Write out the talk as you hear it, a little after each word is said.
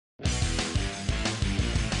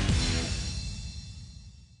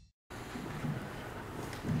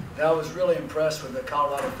And I was really impressed with the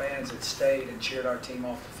Colorado fans that stayed and cheered our team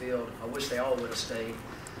off the field. I wish they all would have stayed.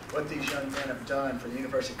 What these young men have done for the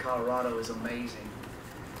University of Colorado is amazing.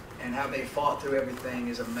 And how they fought through everything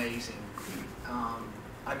is amazing.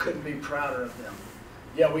 I couldn't be prouder of them.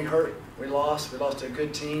 Yeah, we hurt. We lost. We lost to a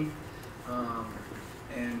good team.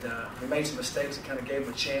 And we made some mistakes that kind of gave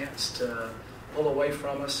them a chance to pull away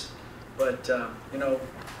from us. But, you know,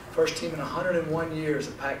 first team in 101 years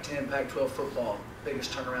of Pac-10, Pac-12 football.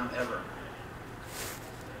 Biggest turnaround ever.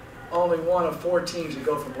 Only one of 4 teams to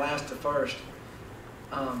go from last to first.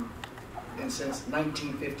 And since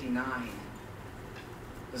 1959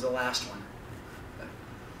 was the last one.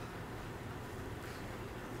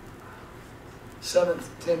 7th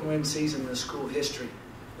 10-win season in the school history.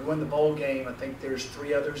 We won the bowl game. I think there's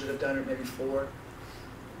 3 others that have done it, maybe 4.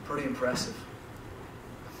 Pretty impressive.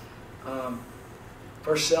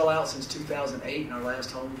 First sellout since 2008 in our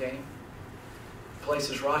last home game.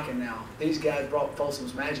 Place is rocking now. These guys brought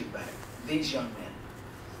Folsom's magic back. These young men.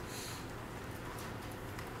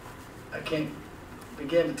 I can't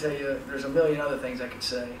begin to tell you, there's a million other things I could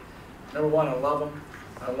say. Number one, I love them.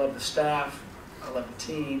 I love the staff. I love the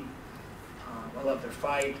team. I love their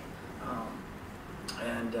fight.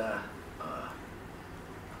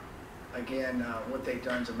 Again, what they've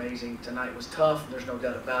done is amazing. Tonight was tough. There's no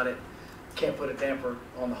doubt about it. Can't put a damper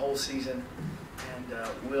on the whole season. And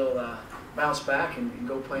we'll bounce back and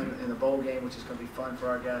go play in the bowl game, which is going to be fun for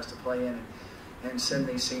our guys to play in and send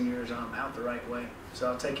these seniors out the right way. So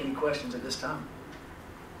I'll take any questions at this time.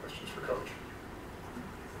 Questions for Coach?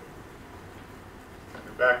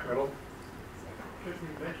 Back, middle. Coach,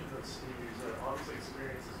 you mentioned those seniors. Obviously,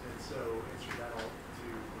 experience has been so instrumental to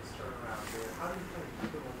this turnaround there. How do you kind of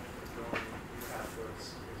keep the momentum going when you have those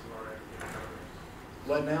seniors who are already in there?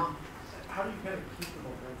 What now? How do you kind of keep the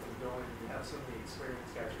momentum going when you have so many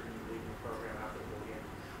experienced guys who are going to be leading the program after the bowl game?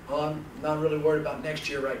 Well, I'm not really worried about next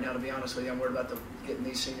year right now, to be honest with you. I'm worried about getting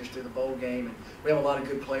these seniors through the bowl game. And we have a lot of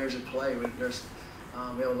good players that play. We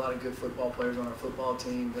have a lot of good football players on our football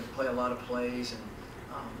team that play a lot of plays and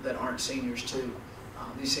that aren't seniors too.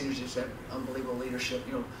 These seniors just have unbelievable leadership.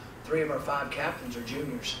 You know, 3 of our 5 captains are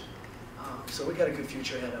juniors. So we got a good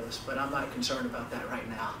future ahead of us, but I'm not concerned about that right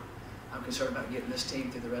now. I'm concerned about getting this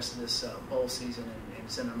team through the rest of this bowl season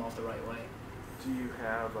and sending them off the right way. Do you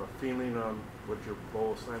have a feeling on what your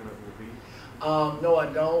bowl assignment will be? No,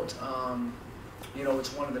 I don't. You know,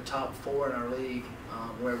 it's one of the top 4 in our league,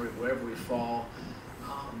 wherever we fall.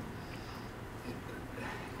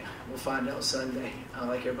 We'll find out Sunday,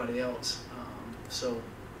 like everybody else.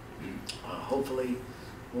 Hopefully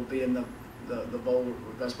we'll be in the bowl,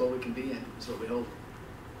 the best bowl we can be in, is what we hope.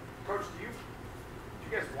 Coach, do you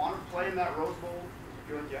guys want to play in that Rose Bowl?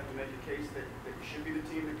 Do you feel like you have to make a case that you should be the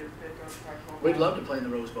team that gets picked up in the Pac-12? We'd love to play in the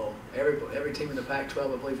Rose Bowl. Every team in the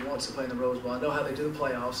Pac-12, I believe, wants to play in the Rose Bowl. I know how they do the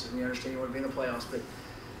playoffs, and you understand you want to be in the playoffs, but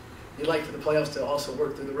you'd like for the playoffs to also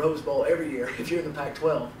work through the Rose Bowl every year. If you're in the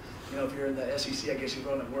Pac-12, you know, if you're in the SEC, I guess you're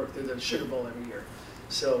going to work through the Sugar Bowl every year.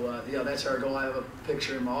 So, yeah, that's our goal. I have a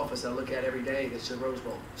picture in my office that I look at every day that's the Rose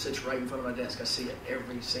Bowl. It sits right in front of my desk. I see it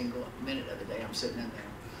every single minute of the day I'm sitting in there.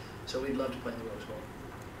 So we'd love to play in the Rose Bowl.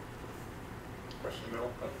 Question in the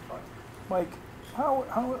middle. Mike,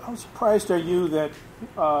 how surprised are you that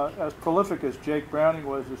as prolific as Jake Browning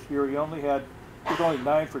was this year, he was only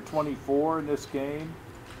 9 for 24 in this game,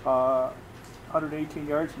 118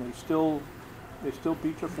 yards, and they still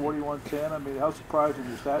beat you 41-10. I mean, how surprising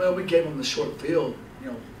is that? Well, we gave them the short field, you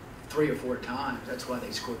know, 3 or 4 times. That's why they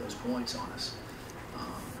scored those points on us.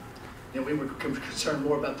 You know, we were concerned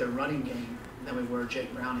more about their running game than we were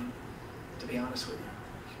Jake Browning, to be honest with you.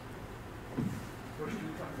 What did you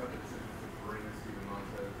talk about the decision to bring Stephen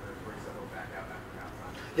Montez or bring Seppo back out after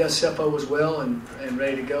halftime? Yeah, Seppo was well and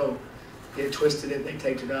ready to go. He had twisted it, they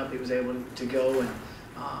taped it up, he was able to go, and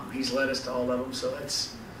he's led us to all of them, so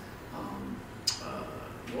that's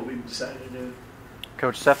what we decided to do.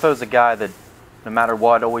 Coach, Seppo's a guy that, no matter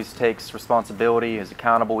what, always takes responsibility, is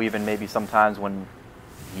accountable, even maybe sometimes when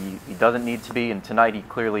he doesn't need to be, and tonight he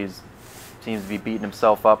clearly seems to be beating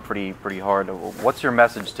himself up pretty hard. What's your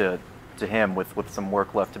message to him with some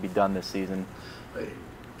work left to be done this season?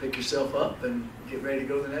 Pick yourself up and get ready to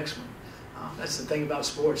go to the next one. That's the thing about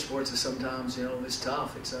sports. Sports is sometimes, you know, it's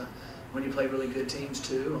tough. It's when you play really good teams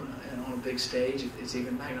too, and on a big stage, it's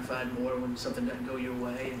even magnified more when something doesn't go your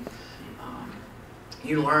way. And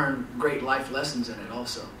you learn great life lessons in it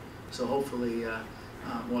also. So hopefully, I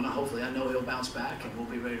know he'll bounce back and we'll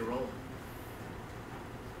be ready to roll.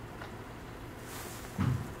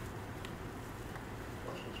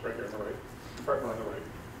 Questions right here on the right. Right on the right.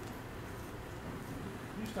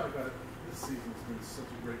 You just talked about this season's been such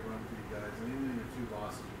a great run for you guys, and even in your 2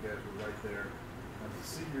 losses, you guys were right there. To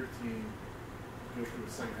see your team go through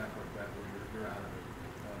the second half like that, where you're out of it,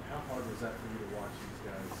 how hard was that for you to watch these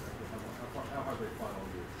guys? How hard they fought all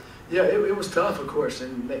year? Yeah, it was tough, of course,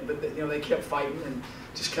 but they kept fighting and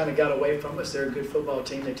just kind of got away from us. They're a good football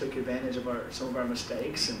team. They took advantage of some of our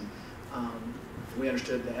mistakes, and we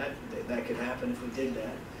understood that could happen if we did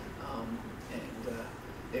that.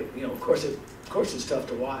 Of course it's tough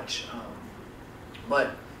to watch,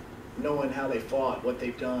 but knowing how they fought, what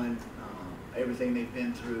they've done, everything they've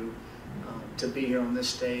been through, to be here on this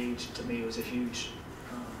stage, to me, was a huge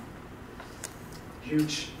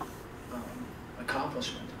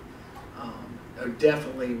accomplishment.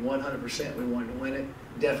 Definitely 100% we wanted to win it.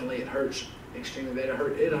 Definitely it hurts extremely bad.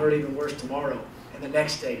 It'll hurt even worse tomorrow and the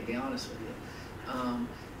next day, to be honest with you.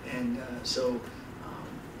 So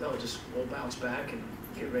we'll bounce back and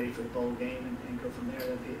get ready for the bowl game and go from there.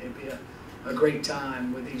 It'd be a great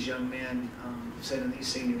time with these young men, sending these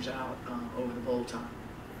seniors out over the bowl time.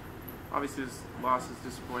 Obviously this loss is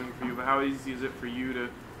disappointing for you, but how easy is it for you to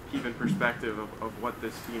keep in perspective of what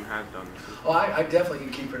this team has done this season? Oh, I definitely can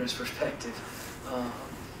keep it as perspective.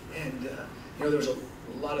 There's a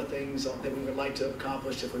lot of things that we would like to have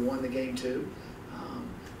accomplished if we won the game too.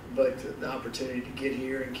 But the opportunity to get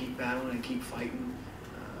here and keep battling and keep fighting,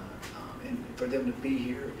 and for them to be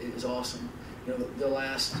here is awesome. The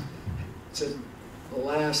last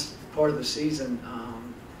part of the season,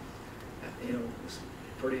 was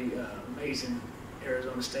pretty amazing.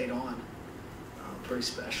 Arizona State on, pretty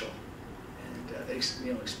special,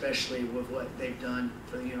 and especially with what they've done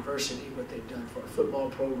for the university, what they've done for our football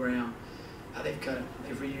program, how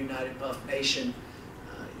they've reunited Buff Nation.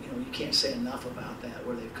 You can't say enough about that,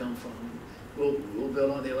 where they've come from. We'll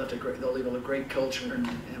build on. They'll leave a great culture, and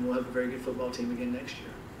we'll have a very good football team again next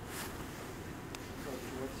year. Coach,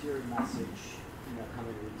 what's your message,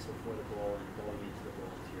 coming weeks before the bowl and going into the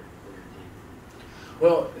bowl for your team?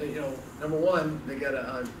 Well, number one, they got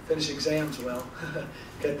to finish exams well.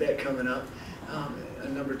 Got that coming up.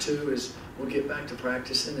 And number 2 is we'll get back to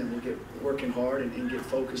practicing, and we'll get working hard and get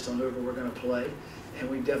focused on whoever we're going to play. And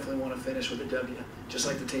we definitely want to finish with a W, just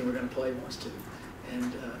like the team we're going to play wants to.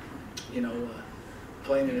 And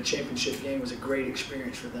playing in a championship game was a great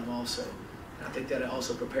experience for them also. And I think that it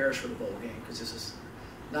also prepares for the bowl game, because this is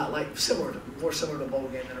not like more similar to a bowl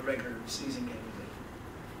game than a regular season game would be.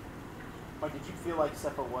 Mike, did you feel like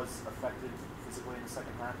Seppa was affected physically in the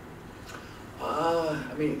second half?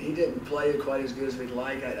 He didn't play quite as good as we'd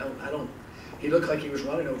like. He looked like he was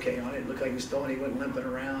running okay on it. It looked like he was throwing. He went limping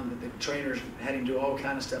around. The trainers had him do all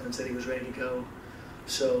kind of stuff and said he was ready to go.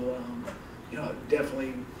 So,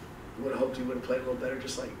 definitely would have hoped he would have played a little better,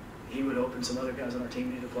 just like he would hope, and some other guys on our team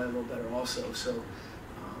needed to play a little better also. So,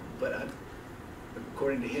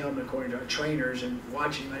 according to him, and according to our trainers, and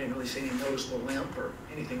watching him, I didn't really see any noticeable limp or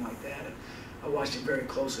anything like that. And I watched him very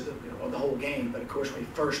closely the whole game, but of course when he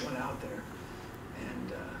first went out there.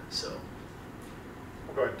 And so.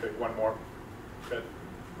 We'll go ahead and take one more. Ted?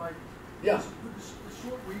 Mike, yeah. With the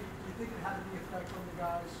short week, do you think it had any effect on the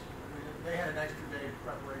guys? They had an extra day of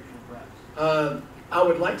preparation and reps. I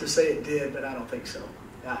would like to say it did, but I don't think so.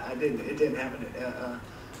 It didn't have an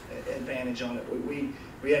advantage on it.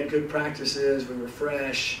 We had good practices. We were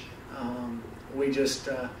fresh. We just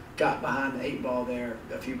got behind the 8 ball there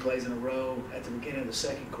a few plays in a row at the beginning of the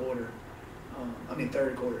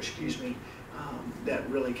third quarter, excuse me. That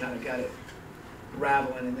really kind of got it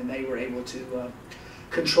raveling, and then they were able to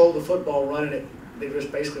control the football, running it. They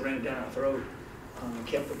just basically ran it down our throat,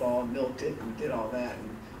 kept the ball, milked it, and did all that. And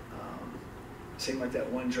it seemed like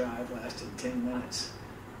that one drive lasted 10 minutes,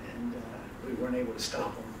 and we weren't able to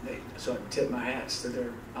stop them. So I tip my hats to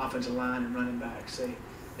their offensive line and running backs.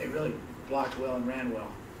 They really blocked well and ran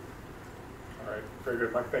well. All right, very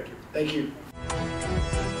good, Mike. Thank you. Thank you.